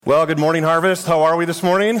Well, good morning, Harvest. How are we this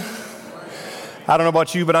morning? I don't know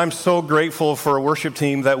about you, but I'm so grateful for a worship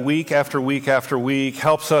team that week after week after week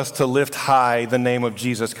helps us to lift high the name of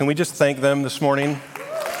Jesus. Can we just thank them this morning?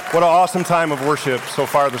 What an awesome time of worship so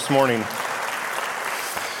far this morning.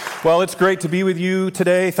 Well, it's great to be with you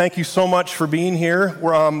today. Thank you so much for being here.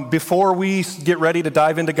 Before we get ready to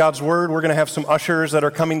dive into God's Word, we're going to have some ushers that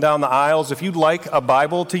are coming down the aisles. If you'd like a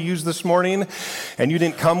Bible to use this morning and you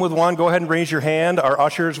didn't come with one, go ahead and raise your hand. Our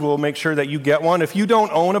ushers will make sure that you get one. If you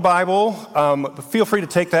don't own a Bible, feel free to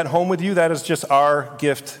take that home with you. That is just our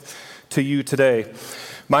gift to you today.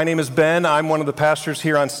 My name is Ben. I'm one of the pastors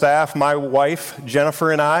here on staff. My wife,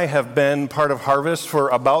 Jennifer, and I have been part of Harvest for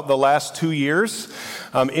about the last 2 years.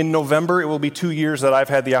 In November, it will be 2 years that I've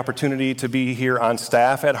had the opportunity to be here on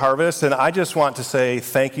staff at Harvest. And I just want to say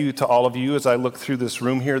thank you to all of you as I look through this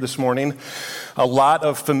room here this morning. A lot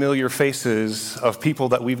of familiar faces of people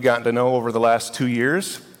that we've gotten to know over the last 2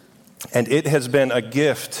 years. And it has been a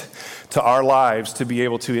gift to our lives to be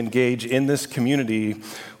able to engage in this community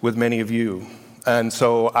with many of you. And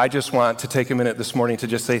so I just want to take a minute this morning to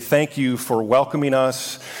just say thank you for welcoming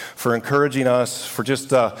us, for encouraging us, for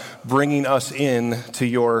just bringing us in to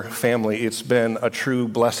your family. It's been a true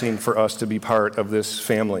blessing for us to be part of this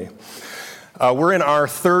family. We're in our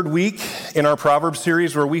third week in our Proverbs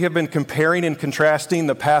series where we have been comparing and contrasting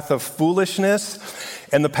the path of foolishness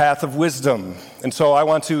and the path of wisdom. And so I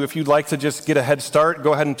want to, if you'd like to just get a head start,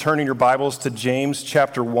 go ahead and turn in your Bibles to James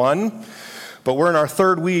chapter 1. But we're in our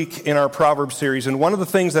third week in our Proverbs series, and one of the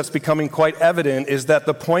things that's becoming quite evident is that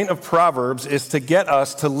the point of Proverbs is to get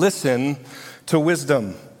us to listen to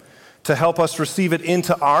wisdom, to help us receive it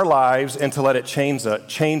into our lives and to let it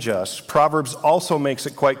change us. Proverbs also makes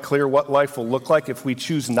it quite clear what life will look like if we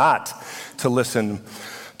choose not to listen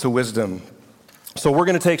to wisdom. So we're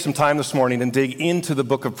going to take some time this morning and dig into the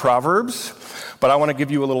book of Proverbs. But I want to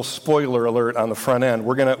give you a little spoiler alert on the front end.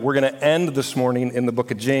 We're going to end this morning in the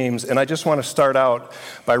book of James, and I just want to start out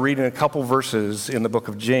by reading a couple verses in the book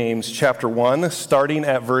of James, chapter 1, starting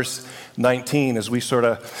at verse 19 as we sort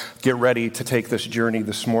of get ready to take this journey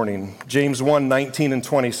this morning. James 1, 19 and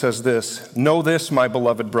 20 says this, "Know this, my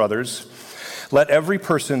beloved brothers, let every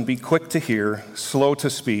person be quick to hear, slow to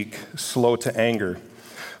speak, slow to anger.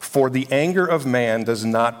 For the anger of man does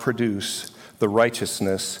not produce the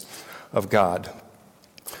righteousness of God."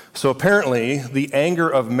 So apparently, the anger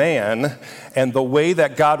of man and the way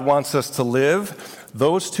that God wants us to live,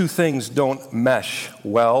 those two things don't mesh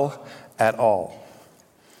well at all.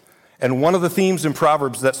 And one of the themes in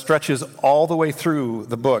Proverbs that stretches all the way through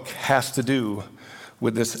the book has to do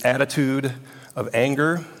with this attitude of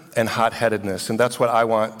anger and hot-headedness. And that's what I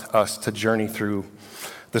want us to journey through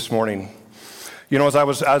this morning. You know, as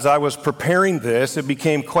I was preparing this, it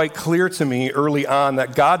became quite clear to me early on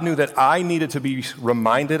that God knew that I needed to be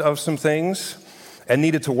reminded of some things and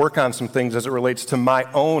needed to work on some things as it relates to my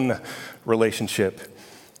own relationship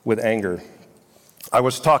with anger. I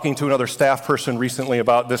was talking to another staff person recently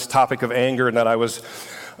about this topic of anger and that I was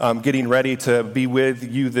getting ready to be with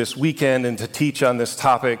you this weekend and to teach on this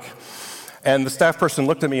topic. And the staff person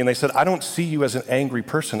looked at me and they said, "I don't see you as an angry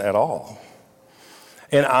person at all."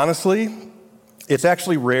 And honestly, it's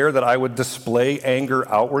actually rare that I would display anger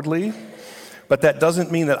outwardly, but that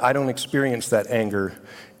doesn't mean that I don't experience that anger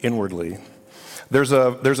inwardly. There's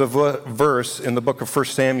a verse in the book of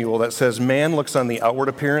 1 Samuel that says, "Man looks on the outward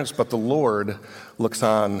appearance, but the Lord looks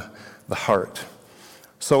on the heart."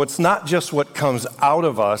 So it's not just what comes out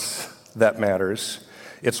of us that matters,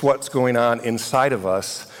 it's what's going on inside of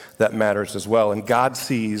us that matters as well, and God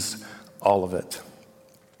sees all of it.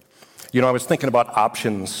 You know, I was thinking about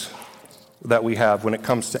options that we have when it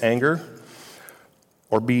comes to anger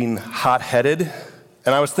or being hot-headed.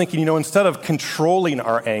 And I was thinking, you know, instead of controlling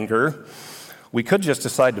our anger, we could just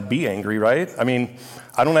decide to be angry, right? I mean,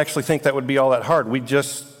 I don't actually think that would be all that hard. We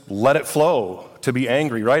just let it flow to be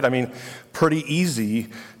angry, right? I mean, pretty easy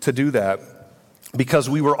to do that because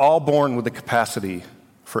we were all born with the capacity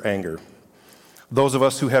for anger. Those of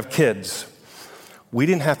us who have kids, we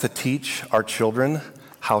didn't have to teach our children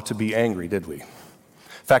how to be angry, did we?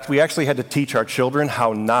 In fact, we actually had to teach our children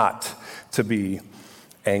how not to be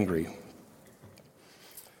angry.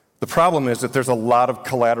 The problem is that there's a lot of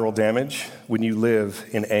collateral damage when you live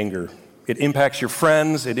in anger. It impacts your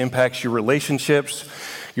friends, it impacts your relationships,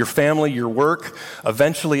 your family, your work.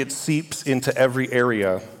 Eventually, it seeps into every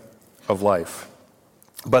area of life.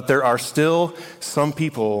 But there are still some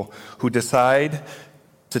people who decide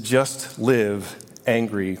to just live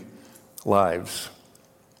angry lives.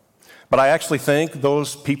 But I actually think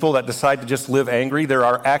those people that decide to just live angry, there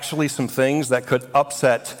are actually some things that could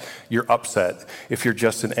upset your upset if you're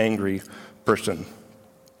just an angry person.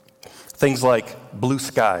 Things like blue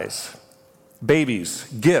skies, babies,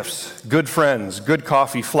 gifts, good friends, good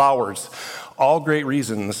coffee, flowers, all great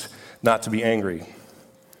reasons not to be angry.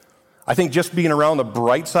 I think just being around the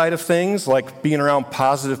bright side of things, like being around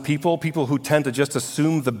positive people, people who tend to just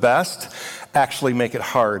assume the best, actually make it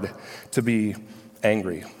hard to be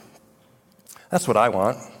angry. That's what I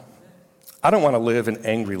want. I don't want to live an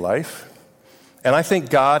angry life. And I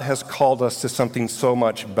think God has called us to something so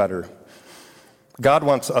much better. God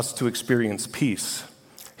wants us to experience peace,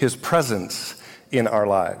 His presence in our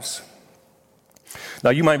lives.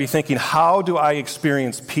 Now, you might be thinking, how do I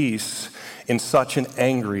experience peace in such an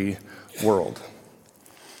angry world?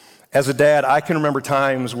 As a dad, I can remember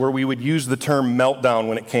times where we would use the term meltdown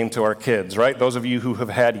when it came to our kids, right? Those of you who have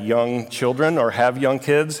had young children or have young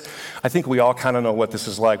kids, I think we all kind of know what this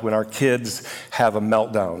is like when our kids have a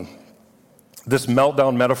meltdown. This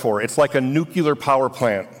meltdown metaphor, it's like a nuclear power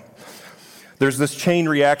plant. There's this chain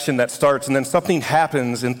reaction that starts, and then something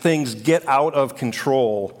happens, and things get out of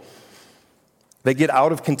control. They get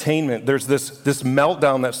out of containment. There's this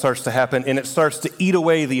meltdown that starts to happen, and it starts to eat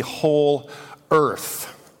away the whole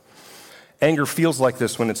earth. Anger feels like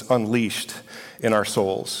this when it's unleashed in our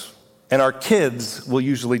souls. And our kids will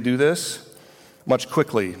usually do this much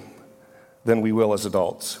quickly than we will as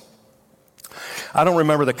adults. I don't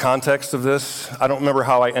remember the context of this. I don't remember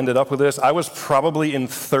how I ended up with this. I was probably in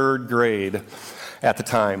 3rd grade at the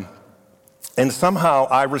time. And somehow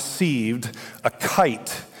I received a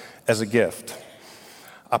kite as a gift.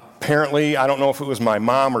 Apparently, I don't know if it was my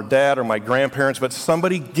mom or dad or my grandparents, but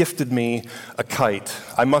somebody gifted me a kite.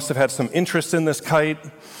 I must have had some interest in this kite.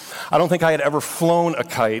 I don't think I had ever flown a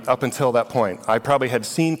kite up until that point. I probably had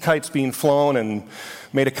seen kites being flown and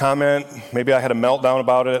made a comment. Maybe I had a meltdown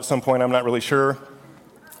about it at some point, I'm not really sure.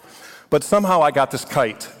 But somehow I got this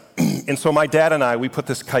kite. And so my dad and I, we put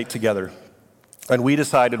this kite together. And we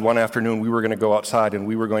decided one afternoon we were going to go outside and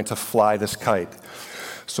we were going to fly this kite.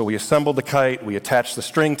 So we assembled the kite, we attached the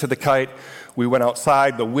string to the kite, we went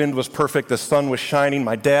outside, the wind was perfect, the sun was shining,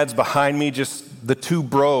 my dad's behind me, just the two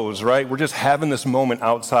bros, right? We're just having this moment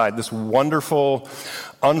outside, this wonderful,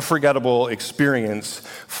 unforgettable experience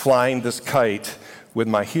flying this kite with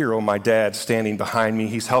my hero, my dad, standing behind me.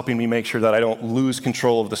 He's helping me make sure that I don't lose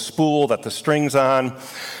control of the spool, that the string's on,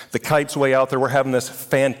 the kite's way out there. We're having this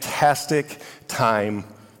fantastic time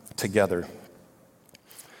together.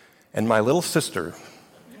 And my little sister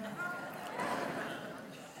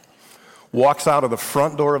walks out of the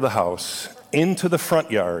front door of the house into the front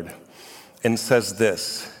yard and says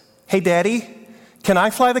this, "Hey, Daddy, can I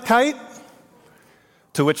fly the kite?"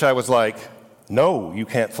 To which I was like, "No, you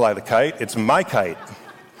can't fly the kite. It's my kite."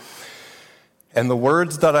 And the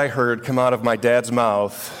words that I heard come out of my dad's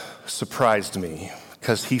mouth surprised me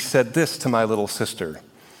because he said this to my little sister,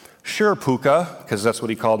 "Sure, Puka," because that's what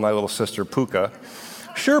he called my little sister, Puka.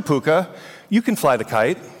 "Sure, Puka, you can fly the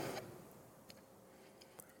kite."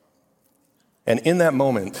 And in that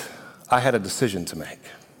moment, I had a decision to make.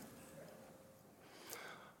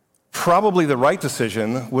 Probably the right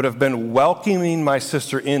decision would have been welcoming my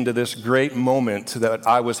sister into this great moment that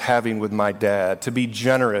I was having with my dad, to be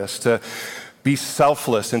generous, to be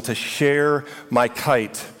selfless, and to share my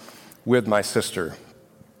kite with my sister.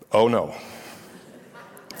 Oh no.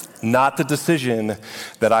 Not the decision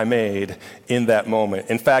that I made in that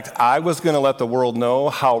moment. In fact, I was going to let the world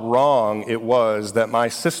know how wrong it was that my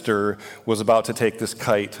sister was about to take this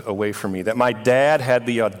kite away from me, that my dad had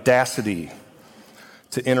the audacity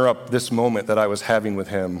to interrupt this moment that I was having with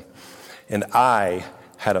him, and I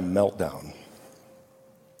had a meltdown.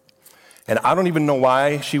 And I don't even know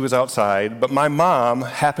why she was outside, but my mom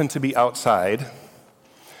happened to be outside.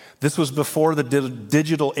 This was before the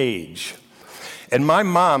digital age. And my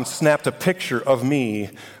mom snapped a picture of me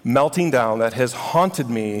melting down that has haunted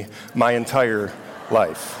me my entire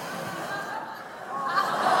life.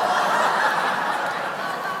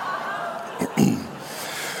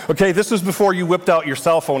 Okay, this was before you whipped out your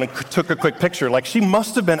cell phone and took a quick picture. Like, she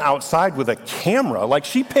must have been outside with a camera. Like,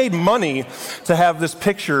 she paid money to have this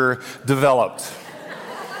picture developed.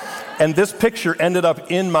 And this picture ended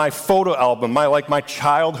up in my photo album, my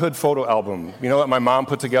childhood photo album. You know what my mom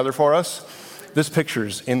put together for us? This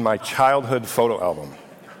picture's in my childhood photo album.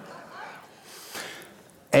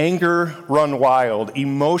 Anger run wild,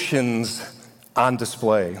 emotions on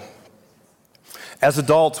display. As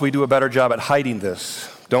adults, we do a better job at hiding this,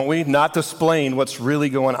 don't we? Not displaying what's really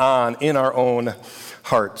going on in our own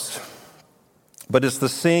hearts. But it's the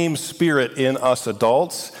same spirit in us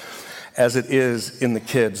adults as it is in the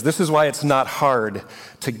kids. This is why it's not hard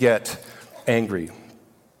to get angry.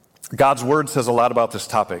 God's word says a lot about this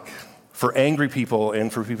topic. For angry people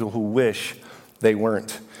and for people who wish they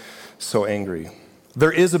weren't so angry.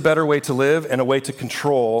 There is a better way to live and a way to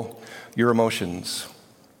control your emotions.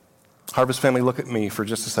 Harvest family, look at me for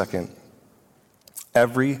just a second.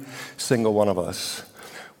 Every single one of us,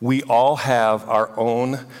 we all have our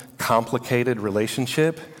own complicated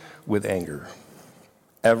relationship with anger.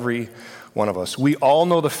 Every one of us. We all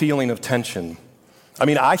know the feeling of tension. I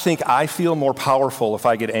mean, I think I feel more powerful if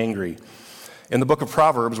I get angry. In the book of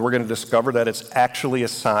Proverbs, we're going to discover that it's actually a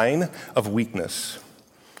sign of weakness.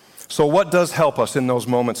 So what does help us in those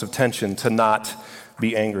moments of tension to not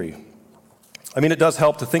be angry? I mean, it does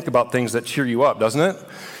help to think about things that cheer you up, doesn't it?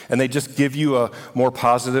 And they just give you a more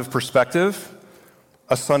positive perspective.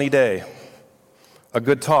 A sunny day, a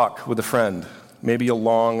good talk with a friend, maybe a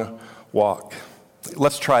long walk.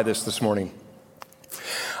 Let's try this morning.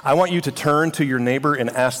 I want you to turn to your neighbor and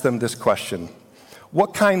ask them this question.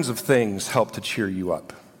 What kinds of things help to cheer you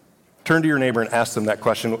up? Turn to your neighbor and ask them that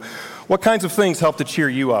question. What kinds of things help to cheer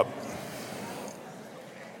you up?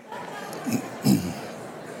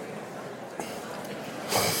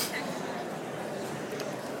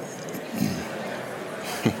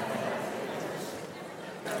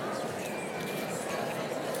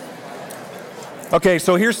 Okay,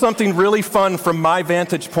 so here's something really fun from my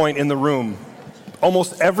vantage point in the room.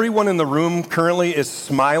 Almost everyone in the room currently is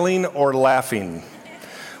smiling or laughing,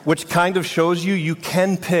 which kind of shows you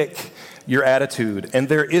can pick your attitude, and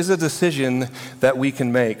there is a decision that we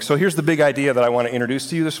can make. So here's the big idea that I want to introduce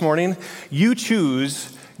to you this morning. You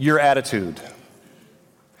choose your attitude.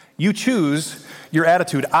 You choose your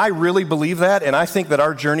attitude. I really believe that, and I think that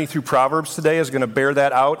our journey through Proverbs today is going to bear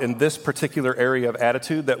that out in this particular area of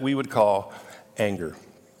attitude that we would call anger.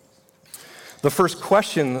 The first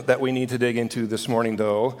question that we need to dig into this morning,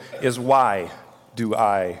 though, is why do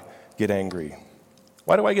I get angry?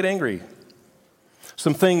 Why do I get angry?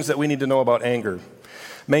 Some things that we need to know about anger.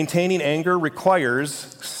 Maintaining anger requires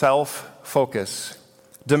self-focus,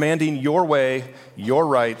 demanding your way, your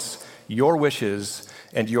rights, your wishes,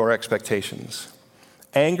 and your expectations.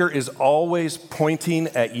 Anger is always pointing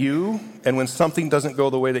at you, and when something doesn't go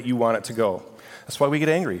the way that you want it to go. That's why we get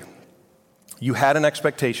angry. You had an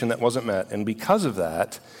expectation that wasn't met, and because of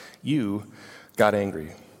that, you got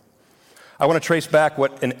angry. I want to trace back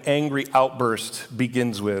what an angry outburst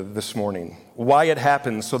begins with this morning, why it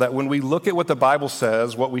happens, so that when we look at what the Bible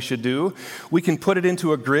says, what we should do, we can put it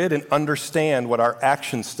into a grid and understand what our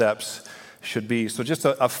action steps should be. So just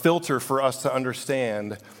a filter for us to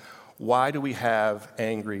understand, why do we have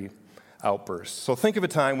angry outbursts? So think of a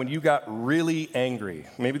time when you got really angry.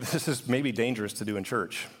 Maybe this is dangerous to do in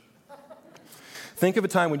church. Think of a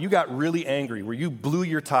time when you got really angry, where you blew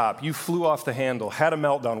your top, you flew off the handle, had a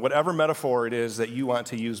meltdown, whatever metaphor it is that you want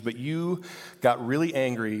to use, but you got really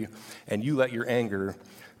angry and you let your anger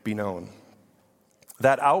be known.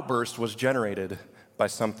 That outburst was generated by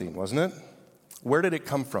something, wasn't it? Where did it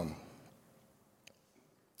come from?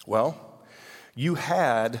 Well, you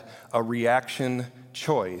had a reaction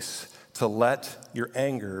choice to let your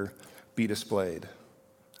anger be displayed.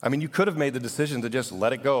 I mean, you could have made the decision to just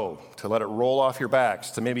let it go, to let it roll off your backs,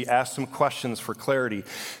 to maybe ask some questions for clarity.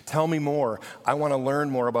 Tell me more. I want to learn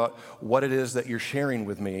more about what it is that you're sharing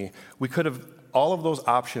with me. We could have, all of those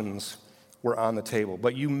options were on the table,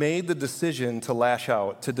 but you made the decision to lash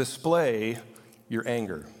out, to display your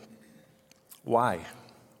anger. Why?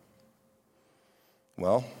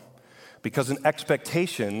 Well, because an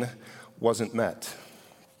expectation wasn't met.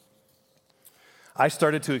 I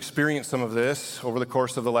started to experience some of this over the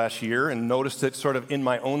course of the last year and noticed it sort of in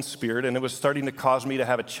my own spirit, and it was starting to cause me to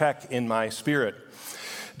have a check in my spirit.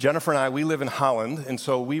 Jennifer and I, we live in Holland, and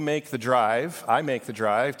so I make the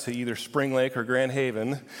drive to either Spring Lake or Grand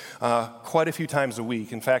Haven quite a few times a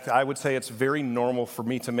week. In fact, I would say it's very normal for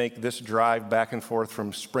me to make this drive back and forth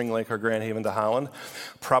from Spring Lake or Grand Haven to Holland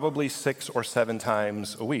probably 6 or 7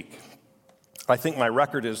 times a week. I think my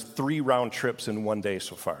record is 3 round trips in one day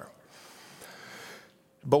so far.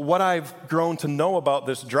 But what I've grown to know about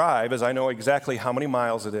this drive is I know exactly how many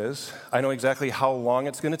miles it is, I know exactly how long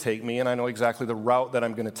it's going to take me, and I know exactly the route that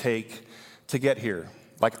I'm going to take to get here.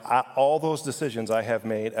 All those decisions I have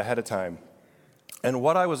made ahead of time. And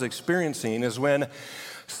what I was experiencing is when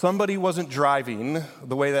somebody wasn't driving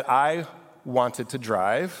the way that I wanted to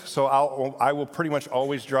drive, so I will pretty much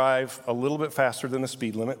always drive a little bit faster than the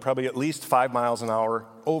speed limit, probably at least 5 miles an hour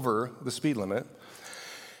over the speed limit.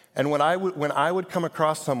 And when I would come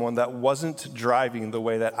across someone that wasn't driving the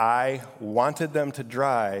way that I wanted them to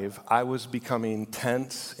drive, I was becoming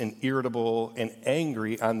tense and irritable and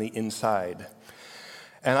angry on the inside.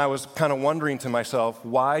 And I was kind of wondering to myself,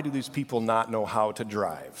 why do these people not know how to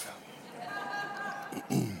drive?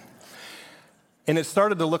 And it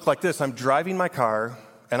started to look like this. I'm driving my car,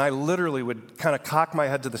 And I literally would kind of cock my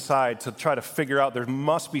head to the side to try to figure out there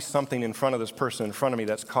must be something in front of this person in front of me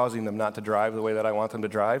that's causing them not to drive the way that I want them to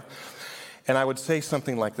drive. And I would say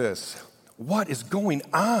something like this: "What is going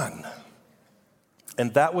on?"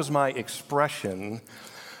 And that was my expression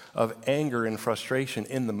of anger and frustration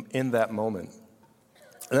in that moment.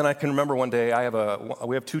 And then I can remember one day,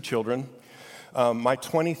 we have 2 children. My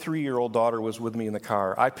 23-year-old daughter was with me in the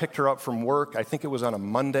car. I picked her up from work. I think it was on a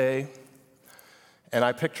Monday. And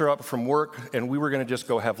I picked her up from work, and we were going to just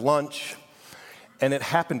go have lunch. And it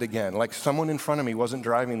happened again. Like someone in front of me wasn't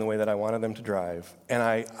driving the way that I wanted them to drive. And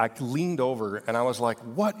I leaned over, and I was like,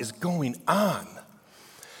 "What is going on?"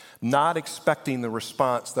 Not expecting the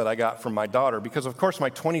response that I got from my daughter, because of course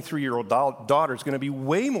my 23-year-old daughter is going to be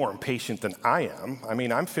way more impatient than I am. I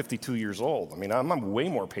mean, I'm 52 years old. I mean, I'm way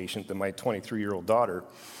more patient than my 23-year-old daughter.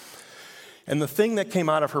 And the thing that came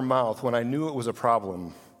out of her mouth when I knew it was a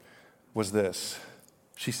problem was this.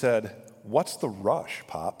 She said, "What's the rush,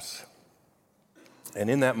 Pops?" And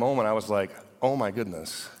in that moment, I was like, oh my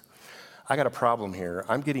goodness, I got a problem here.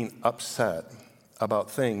 I'm getting upset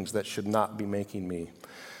about things that should not be making me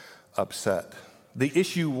upset. The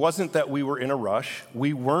issue wasn't that we were in a rush.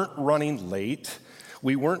 We weren't running late.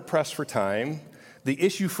 We weren't pressed for time. The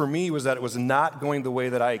issue for me was that it was not going the way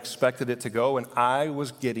that I expected it to go, and I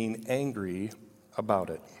was getting angry about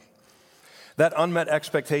it. That unmet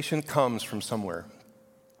expectation comes from somewhere.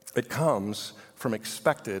 It comes from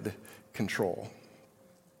expected control.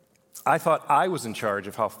 I thought I was in charge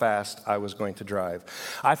of how fast I was going to drive.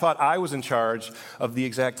 I thought I was in charge of the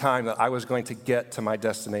exact time that I was going to get to my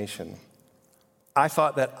destination. I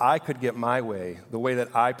thought that I could get my way, the way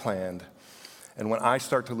that I planned. And when I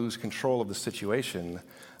start to lose control of the situation,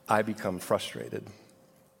 I become frustrated.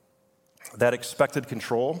 That expected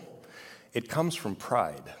control, it comes from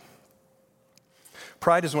pride.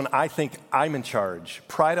 Pride is when I think I'm in charge.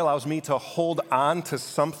 Pride allows me to hold on to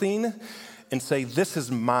something and say, "This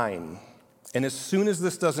is mine." And as soon as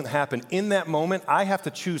this doesn't happen, in that moment, I have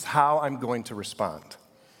to choose how I'm going to respond.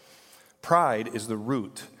 Pride is the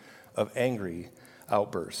root of angry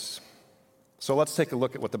outbursts. So let's take a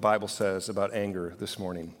look at what the Bible says about anger this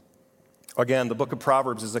morning. Again, the book of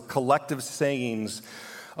Proverbs is a collective sayings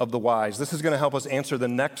of the wise. This is going to help us answer the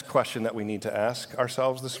next question that we need to ask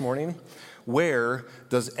ourselves this morning. Where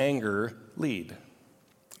does anger lead?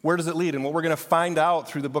 Where does it lead? And what we're going to find out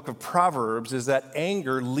through the book of Proverbs is that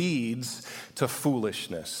anger leads to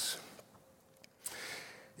foolishness.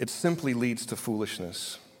 It simply leads to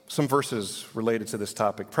foolishness. Some verses related to this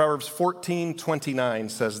topic. Proverbs 14:29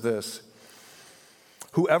 says this: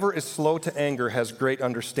 "Whoever is slow to anger has great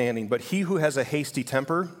understanding, but he who has a hasty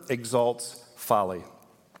temper exalts folly."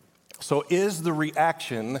 So is the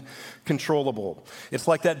reaction controllable? It's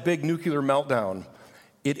like that big nuclear meltdown.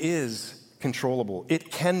 It is controllable.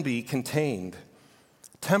 It can be contained.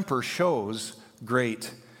 Temper shows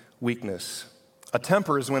great weakness. A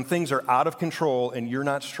temper is when things are out of control and you're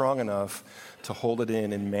not strong enough to hold it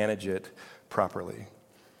in and manage it properly.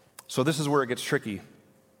 So this is where it gets tricky.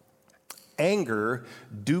 Anger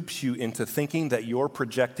dupes you into thinking that you're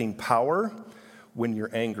projecting power when you're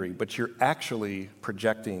angry, but you're actually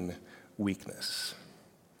projecting weakness.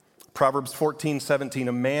 Proverbs 14:17,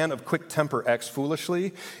 "A man of quick temper acts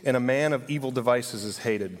foolishly, and a man of evil devices is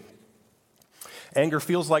hated." Anger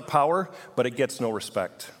feels like power, but it gets no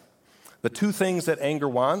respect. The two things that anger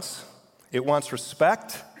wants, it wants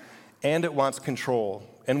respect and it wants control.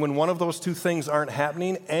 And when one of those two things aren't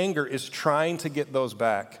happening, anger is trying to get those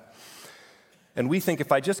back. And we think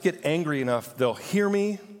if I just get angry enough, they'll hear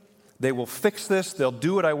me, they will fix this, they'll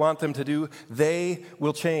do what I want them to do, they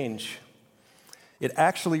will change. It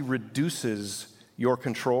actually reduces your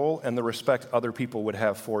control and the respect other people would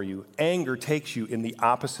have for you. Anger takes you in the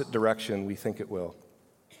opposite direction we think it will.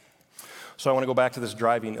 So I want to go back to this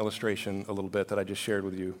driving illustration a little bit that I just shared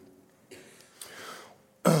with you.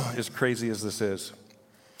 As crazy as this is,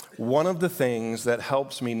 one of the things that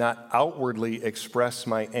helps me not outwardly express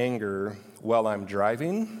my anger while I'm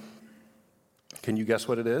driving, can you guess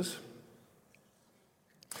what it is?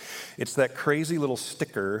 It's that crazy little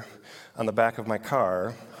sticker on the back of my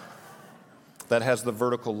car that has the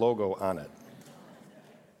vertical logo on it.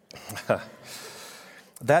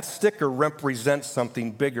 That sticker represents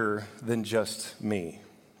something bigger than just me.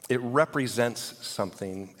 It represents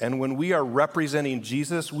something. And when we are representing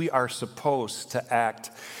Jesus, we are supposed to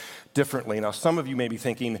act differently. Now, some of you may be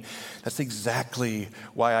thinking, that's exactly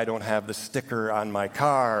why I don't have the sticker on my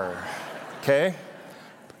car, okay?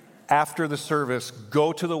 After the service,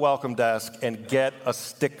 go to the welcome desk and get a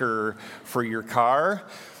sticker for your car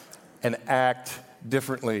and act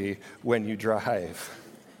differently when you drive.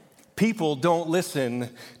 People don't listen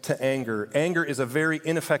to anger. Anger is a very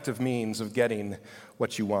ineffective means of getting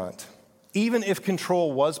what you want. Even if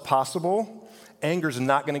control was possible, anger's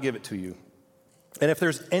not going to give it to you. And if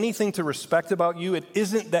there's anything to respect about you, it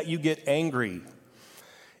isn't that you get angry.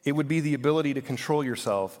 It would be the ability to control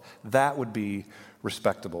yourself. That would be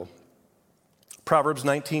respectable. Proverbs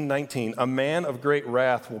 19:19, a man of great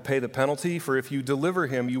wrath will pay the penalty, for if you deliver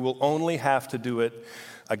him, you will only have to do it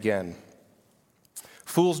again.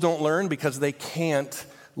 Fools don't learn because they can't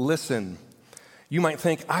listen. You might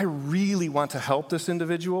think, I really want to help this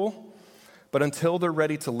individual, but until they're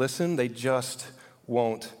ready to listen, they just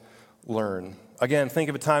won't learn. Again, think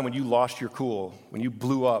of a time when you lost your cool, when you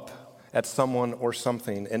blew up at someone or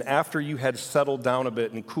something, and after you had settled down a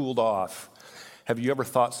bit and cooled off, have you ever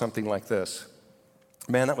thought something like this?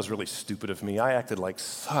 Man, that was really stupid of me. I acted like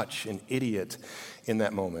such an idiot in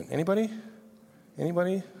that moment. Anybody?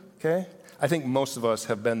 Anybody? Okay. I think most of us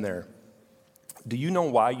have been there. Do you know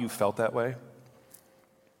why you felt that way?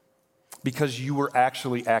 Because you were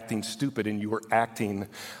actually acting stupid and you were acting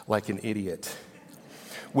like an idiot.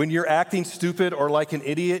 When you're acting stupid or like an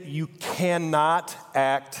idiot, you cannot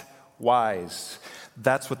act wise.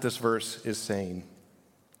 That's what this verse is saying.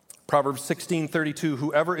 Proverbs 16:32,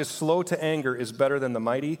 whoever is slow to anger is better than the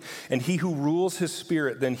mighty, and he who rules his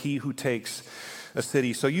spirit than he who takes a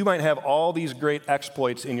city. So you might have all these great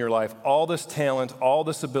exploits in your life, all this talent, all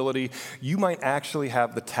this ability. You might actually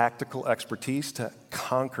have the tactical expertise to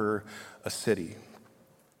conquer a city.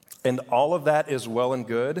 And all of that is well and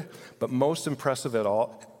good, but most impressive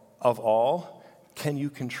of all, can you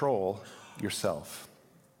control yourself?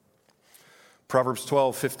 Proverbs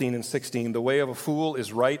 12:15 and 16, the way of a fool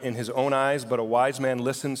is right in his own eyes, but a wise man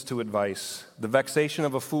listens to advice. The vexation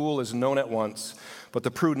of a fool is known at once, but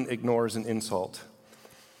the prudent ignores an insult.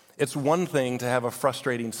 It's one thing to have a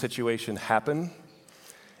frustrating situation happen.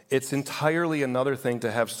 It's entirely another thing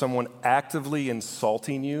to have someone actively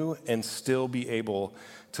insulting you and still be able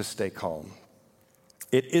to stay calm.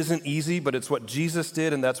 It isn't easy, but it's what Jesus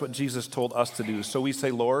did, and that's what Jesus told us to do. So we say,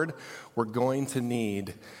 Lord, we're going to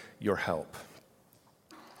need your help.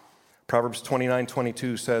 Proverbs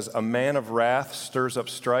 29:22 says, a man of wrath stirs up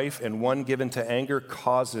strife, and one given to anger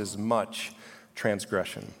causes much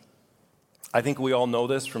transgression. I think we all know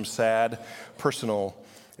this from sad personal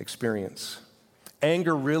experience.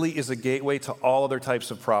 Anger really is a gateway to all other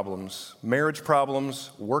types of problems. Marriage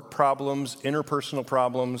problems, work problems, interpersonal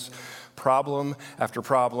problems, problem after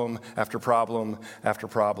problem after problem after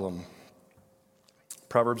problem.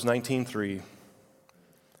 Proverbs 19:3,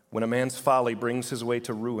 when a man's folly brings his way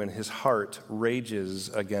to ruin, his heart rages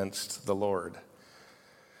against the Lord.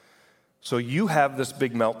 So you have this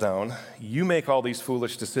big meltdown, you make all these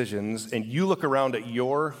foolish decisions, and you look around at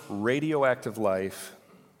your radioactive life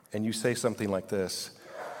and you say something like this,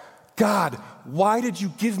 God, why did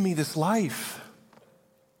you give me this life?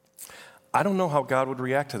 I don't know how God would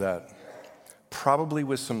react to that. Probably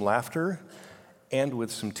with some laughter and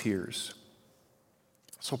with some tears.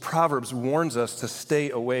 So Proverbs warns us to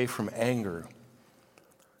stay away from anger.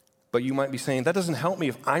 But you might be saying, that doesn't help me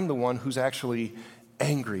if I'm the one who's actually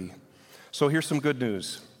angry. So here's some good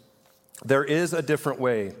news. There is a different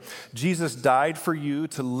way. Jesus died for you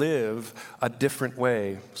to live a different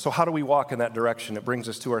way. So how do we walk in that direction? It brings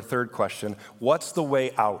us to our third question. What's the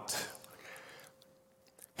way out?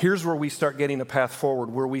 Here's where we start getting a path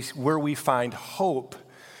forward, where we find hope.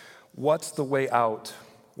 What's the way out?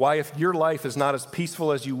 Why, if your life is not as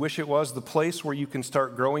peaceful as you wish it was, the place where you can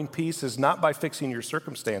start growing peace is not by fixing your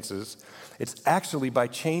circumstances. It's actually by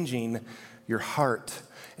changing your heart.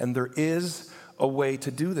 And there is a way to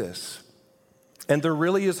do this. And there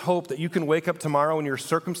really is hope that you can wake up tomorrow and your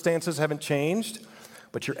circumstances haven't changed,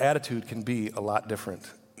 but your attitude can be a lot different.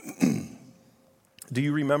 Do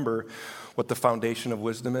you remember what the foundation of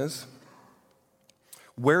wisdom is?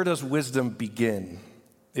 Where does wisdom begin?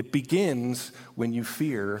 It begins when you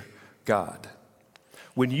fear God.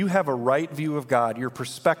 When you have a right view of God, your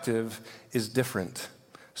perspective is different.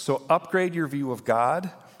 So upgrade your view of God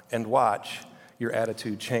and watch your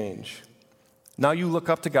attitude change. Now you look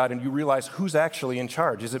up to God and you realize who's actually in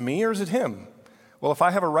charge. Is it me or is it him? Well, if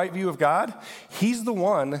I have a right view of God, he's the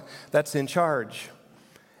one that's in charge.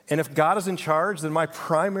 And if God is in charge, then my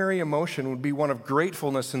primary emotion would be one of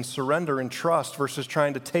gratefulness and surrender and trust versus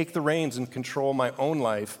trying to take the reins and control my own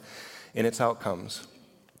life and its outcomes.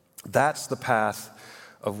 That's the path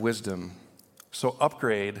of wisdom. So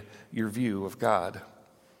upgrade your view of God.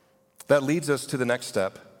 That leads us to the next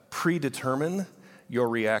step. Predetermine your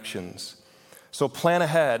reactions. So plan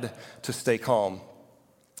ahead to stay calm.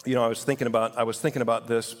 You know, I was thinking about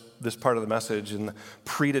this part of the message and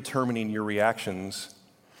predetermining your reactions.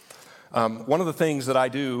 One of the things that I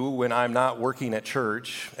do when I'm not working at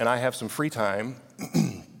church and I have some free time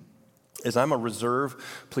is I'm a reserve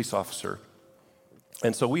police officer.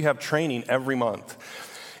 And so we have training every month.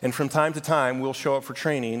 And from time to time, we'll show up for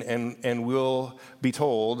training and we'll be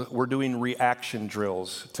told we're doing reaction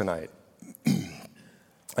drills tonight.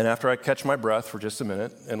 And after I catch my breath for just a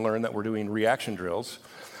minute and learn that we're doing reaction drills,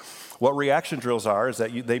 what reaction drills are is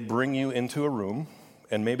that they bring you into a room,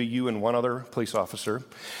 and maybe you and one other police officer,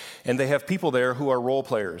 and they have people there who are role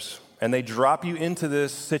players. And they drop you into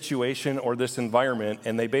this situation or this environment,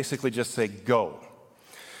 and they basically just say, go.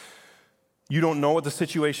 You don't know what the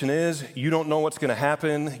situation is. You don't know what's going to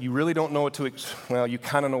happen. You really don't know what to you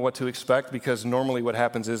kind of know what to expect, because normally what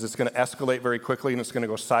happens is it's going to escalate very quickly and it's going to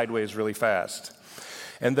go sideways really fast.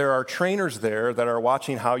 And there are trainers there that are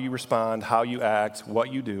watching how you respond, how you act,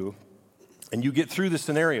 what you do, and you get through the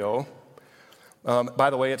scenario.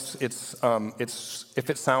 By the way, it's if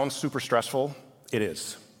it sounds super stressful, it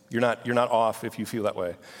is. You're not off if you feel that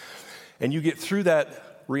way. And you get through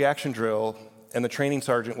that reaction drill, and the training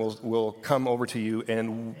sergeant will come over to you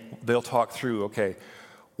and they'll talk through, okay,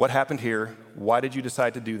 what happened here? Why did you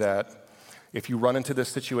decide to do that? If you run into this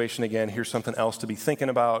situation again, here's something else to be thinking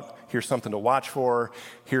about. Here's something to watch for.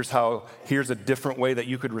 Here's a different way that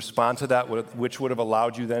you could respond to that, which would have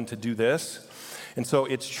allowed you then to do this. And so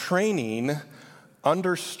it's training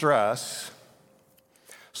under stress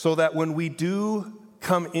so that when we do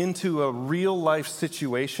come into a real life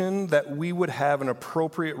situation, that we would have an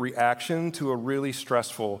appropriate reaction to a really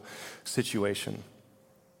stressful situation.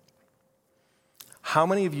 How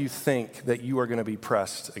many of you think that you are going to be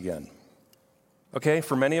pressed again? Okay,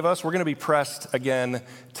 for many of us, we're going to be pressed again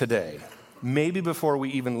today, maybe before we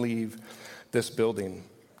even leave this building.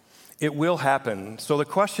 It will happen. So the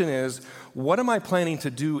question is, what am I planning to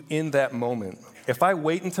do in that moment? If I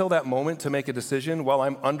wait until that moment to make a decision while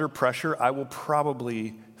I'm under pressure, I will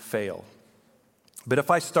probably fail. But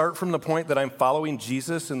if I start from the point that I'm following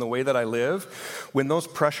Jesus in the way that I live, when those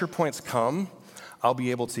pressure points come, I'll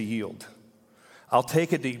be able to yield. I'll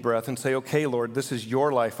take a deep breath and say, okay, Lord, this is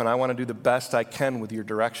your life, and I want to do the best I can with your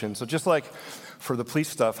direction. So just like for the police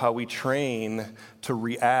stuff, how we train to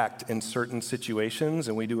react in certain situations,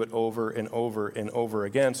 and we do it over and over and over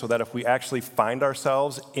again, so that if we actually find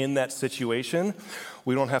ourselves in that situation,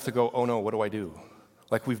 we don't have to go, oh no, what do I do?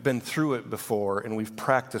 Like we've been through it before, and we've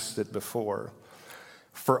practiced it before.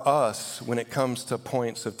 For us, when it comes to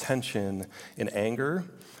points of tension and anger,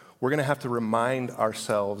 we're going to have to remind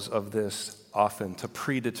ourselves of this often to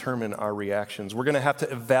predetermine our reactions. We're going to have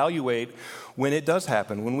to evaluate when it does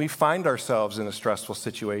happen, when we find ourselves in a stressful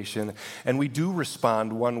situation and we do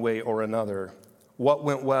respond one way or another, what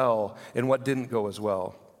went well and what didn't go as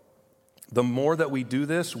well. The more that we do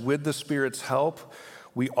this with the Spirit's help,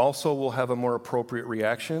 we also will have a more appropriate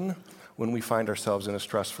reaction when we find ourselves in a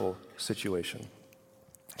stressful situation.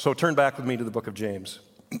 So turn back with me to the book of James.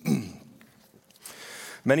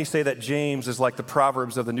 Many say that James is like the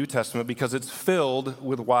Proverbs of the New Testament because it's filled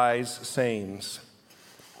with wise sayings.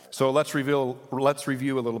 So let's review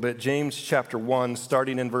a little bit. James chapter 1,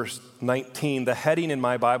 starting in verse 19. The heading in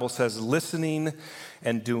my Bible says, listening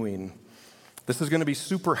and doing. This is going to be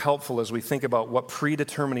super helpful as we think about what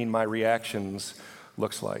predetermining my reactions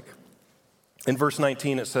looks like. In verse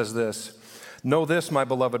 19, it says this, know this, my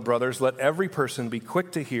beloved brothers, let every person be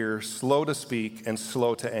quick to hear, slow to speak, and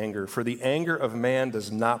slow to anger. For the anger of man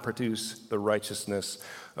does not produce the righteousness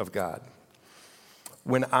of God.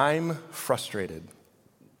 When I'm frustrated,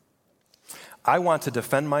 I want to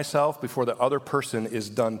defend myself before the other person is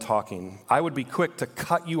done talking. I would be quick to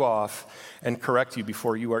cut you off and correct you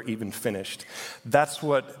before you are even finished. That's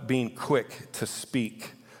what being quick to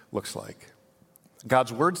speak looks like.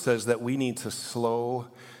 God's word says that we need to slow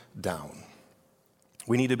down.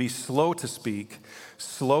 We need to be slow to speak,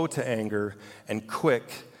 slow to anger, and quick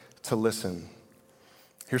to listen.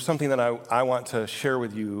 Here's something that I want to share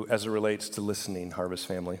with you as it relates to listening, Harvest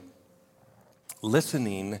family.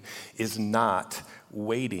 Listening is not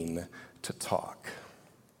waiting to talk.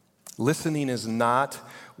 Listening is not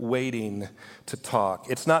waiting to talk.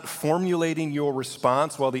 It's not formulating your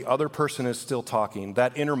response while the other person is still talking.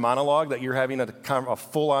 That inner monologue that you're having a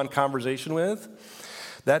full-on conversation with,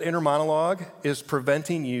 that inner monologue is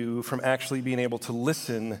preventing you from actually being able to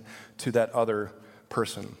listen to that other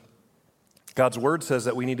person. God's word says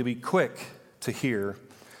that we need to be quick to hear,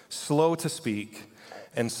 slow to speak,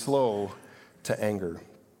 and slow to anger.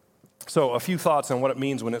 So a few thoughts on what it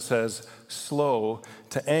means when it says slow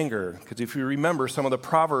to anger. Because if you remember, some of the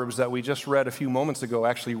Proverbs that we just read a few moments ago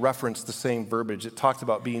actually referenced the same verbiage. It talked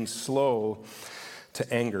about being slow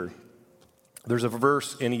to anger. There's a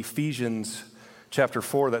verse in Ephesians chapter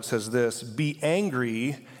 4 that says this, "Be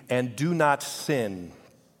angry and do not sin."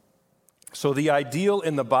 So the ideal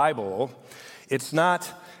in the Bible, it's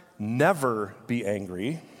not never be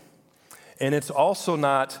angry, and it's also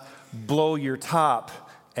not blow your top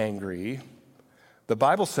angry. The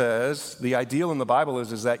Bible says, the ideal in the Bible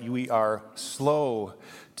is that we are slow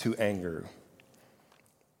to anger.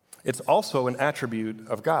 It's also an attribute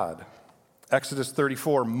of God. Exodus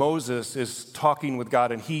 34, Moses is talking with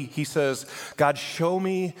God, and he says, "God, show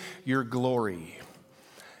me your glory."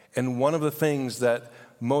 And one of the things that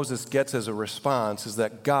Moses gets as a response is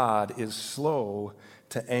that God is slow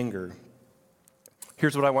to anger.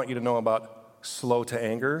 Here's what I want you to know about slow to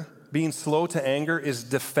anger. Being slow to anger is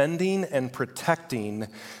defending and protecting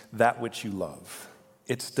that which you love.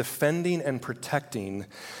 It's defending and protecting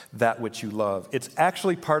that which you love. It's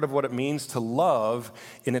actually part of what it means to love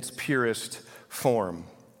in its purest form.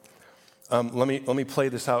 Let me play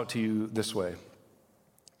this out to you this way.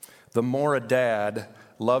 The more a dad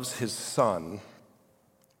loves his son,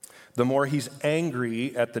 the more he's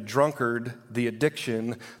angry at the drunkard, the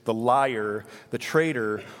addiction, the liar, the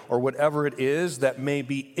traitor, or whatever it is that may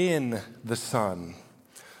be in the son.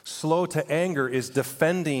 Slow to anger is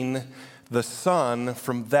defending the son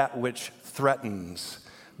from that which threatens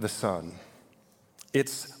the son.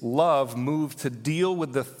 It's love moved to deal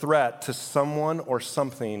with the threat to someone or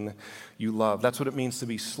something you love. That's what it means to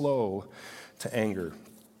be slow to anger.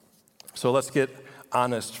 So let's get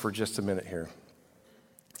honest for just a minute here.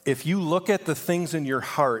 If you look at the things in your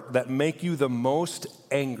heart that make you the most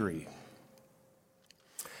angry,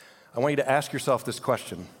 I want you to ask yourself this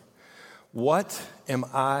question: what am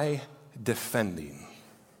I defending?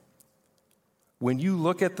 When you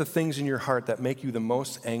look at the things in your heart that make you the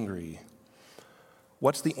most angry,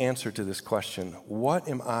 what's the answer to this question? What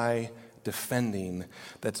am I defending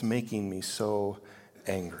that's making me so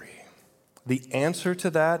angry? The answer to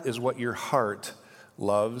that is what your heart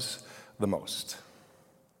loves the most.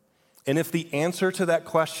 And if the answer to that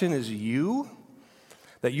question is you,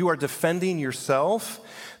 that you are defending yourself,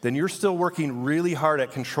 then you're still working really hard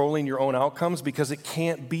at controlling your own outcomes, because it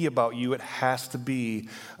can't be about you. It has to be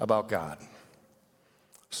about God.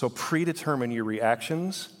 So predetermine your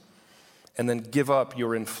reactions and then give up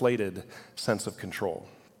your inflated sense of control.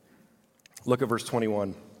 Look at verse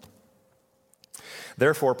 21.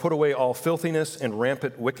 "Therefore, put away all filthiness and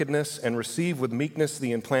rampant wickedness, and receive with meekness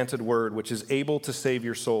the implanted word, which is able to save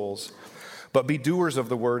your souls. But be doers of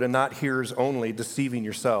the word and not hearers only, deceiving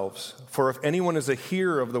yourselves. For if anyone is a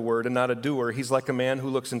hearer of the word and not a doer, he's like a man who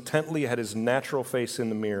looks intently at his natural face in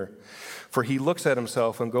the mirror. For he looks at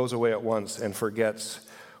himself and goes away at once and forgets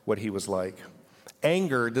what he was like."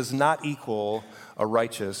 Anger does not equal a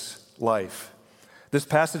righteous life. This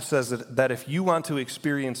passage says that if you want to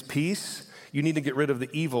experience peace, you need to get rid of the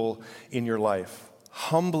evil in your life.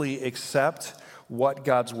 Humbly accept what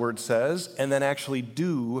God's word says and then actually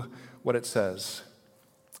do what it says.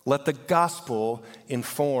 Let the gospel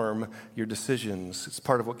inform your decisions. It's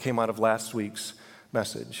part of what came out of last week's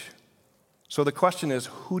message. So the question is,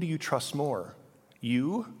 who do you trust more,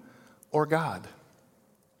 you or God?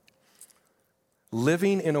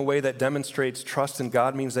 Living in a way that demonstrates trust in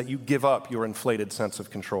God means that you give up your inflated sense of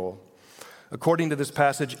control. According to this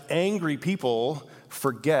passage, angry people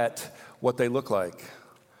forget what they look like.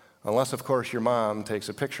 Unless, of course, your mom takes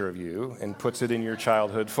a picture of you and puts it in your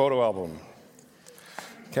childhood photo album.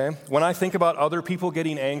 Okay? When I think about other people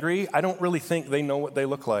getting angry, I don't really think they know what they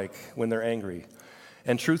look like when they're angry.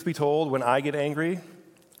 And truth be told, when I get angry,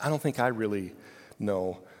 I don't think I really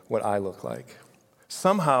know what I look like.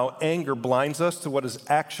 Somehow, anger blinds us to what is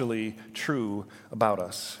actually true about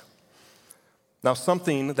us. Now,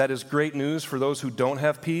 something that is great news for those who don't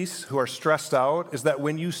have peace, who are stressed out, is that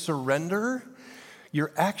when you surrender,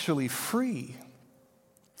 you're actually free.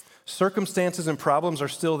 Circumstances and problems are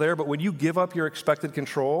still there, but when you give up your expected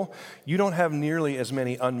control, you don't have nearly as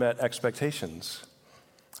many unmet expectations,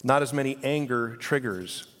 not as many anger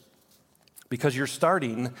triggers, because you're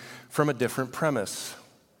starting from a different premise.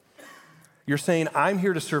 You're saying, I'm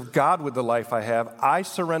here to serve God with the life I have. I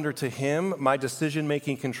surrender to Him my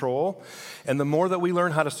decision-making control. And the more that we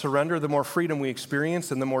learn how to surrender, the more freedom we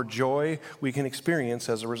experience and the more joy we can experience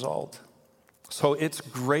as a result. So it's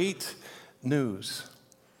great news.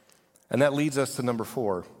 And that leads us to number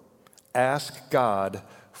 4. Ask God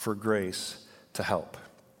for grace to help.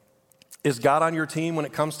 Is God on your team when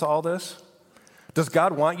it comes to all this? Does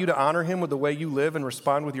God want you to honor Him with the way you live and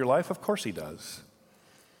respond with your life? Of course He does.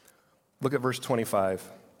 Look at verse 25.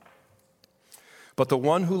 But the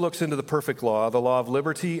one who looks into the perfect law, the law of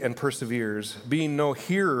liberty, and perseveres, being no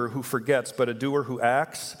hearer who forgets, but a doer who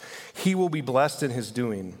acts, he will be blessed in his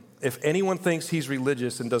doing. If anyone thinks he's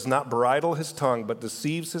religious and does not bridle his tongue but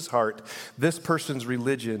deceives his heart, this person's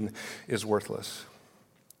religion is worthless.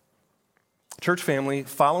 Church family,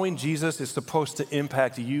 following Jesus is supposed to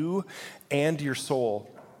impact you and your soul.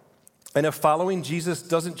 And if following Jesus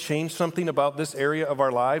doesn't change something about this area of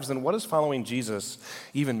our lives, then what does following Jesus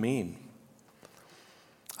even mean?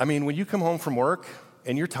 I mean, when you come home from work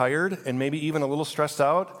and you're tired and maybe even a little stressed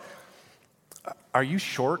out, are you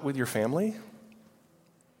short with your family?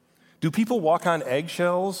 Do people walk on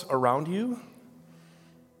eggshells around you?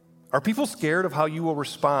 Are people scared of how you will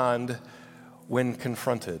respond when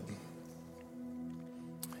confronted?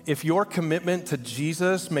 If your commitment to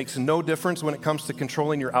Jesus makes no difference when it comes to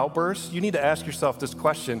controlling your outbursts, you need to ask yourself this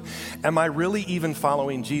question: am I really even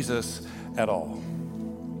following Jesus at all?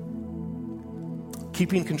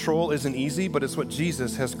 Keeping control isn't easy, but it's what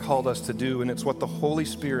Jesus has called us to do, and it's what the Holy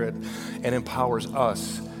Spirit empowers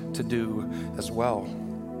us to do as well.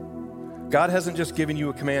 God hasn't just given you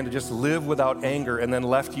a command to just live without anger and then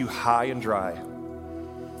left you high and dry.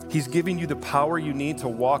 He's giving you the power you need to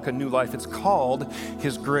walk a new life. It's called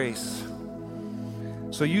His grace.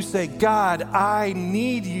 So you say, God, I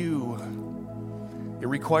need you. It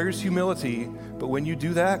requires humility, but when you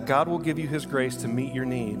do that, God will give you His grace to meet your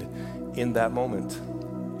need in that moment.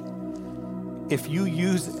 If you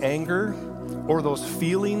use anger or those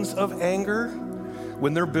feelings of anger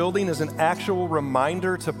when they're building as an actual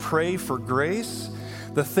reminder to pray for grace,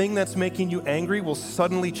 the thing that's making you angry will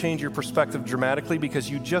suddenly change your perspective dramatically because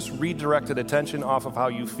you just redirected attention off of how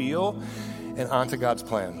you feel and onto God's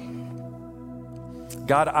plan.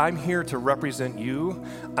 God, I'm here to represent you.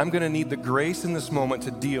 I'm going to need the grace in this moment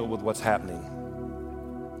to deal with what's happening.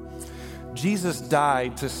 Jesus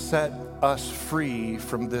died to set us free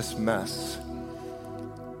from this mess.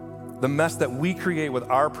 The mess that we create with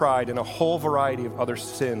our pride and a whole variety of other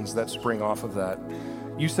sins that spring off of that.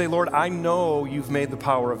 You say, Lord, I know you've made the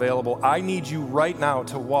power available. I need you right now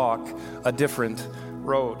to walk a different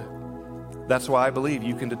road. That's why I believe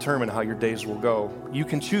you can determine how your days will go. You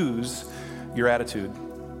can choose your attitude.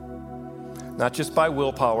 Not just by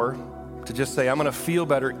willpower, to just say, I'm going to feel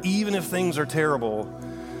better even if things are terrible.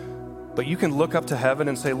 But you can look up to heaven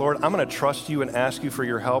and say, Lord, I'm going to trust you and ask you for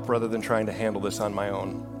your help rather than trying to handle this on my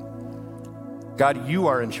own. God, you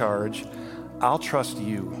are in charge. I'll trust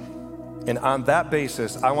you. And on that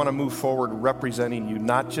basis, I want to move forward representing you,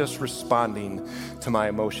 not just responding to my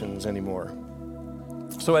emotions anymore.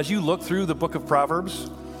 So as you look through the book of Proverbs,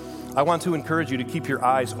 I want to encourage you to keep your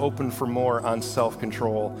eyes open for more on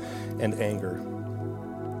self-control and anger.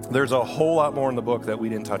 There's a whole lot more in the book that we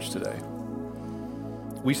didn't touch today.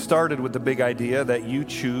 We started with the big idea that you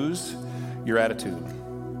choose your attitude.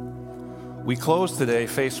 We close today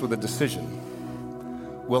faced with a decision.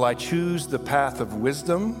 Will I choose the path of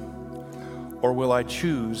wisdom, or will I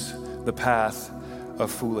choose the path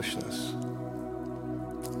of foolishness?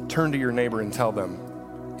 Turn to your neighbor and tell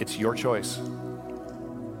them, it's your choice.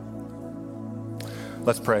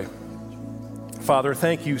 Let's pray. Father,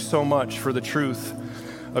 thank you so much for the truth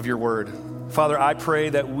of your word. Father, I pray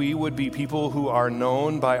that we would be people who are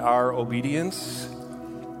known by our obedience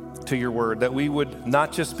to your word, that we would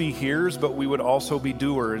not just be hearers, but we would also be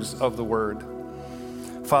doers of the word.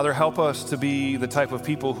 Father, help us to be the type of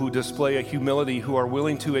people who display a humility, who are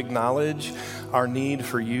willing to acknowledge our need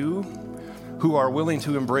for you, who are willing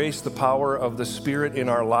to embrace the power of the Spirit in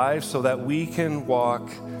our lives so that we can walk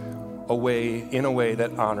in a way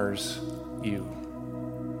that honors you.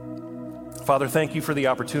 Father, thank you for the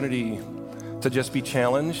opportunity to just be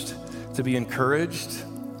challenged, to be encouraged,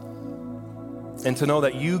 and to know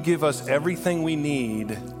that you give us everything we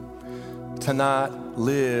need to not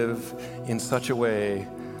live in such a way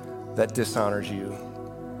that dishonors you.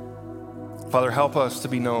 Father, help us to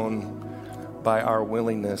be known by our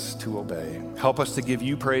willingness to obey. Help us to give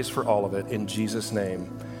you praise for all of it. In Jesus'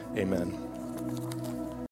 name, amen.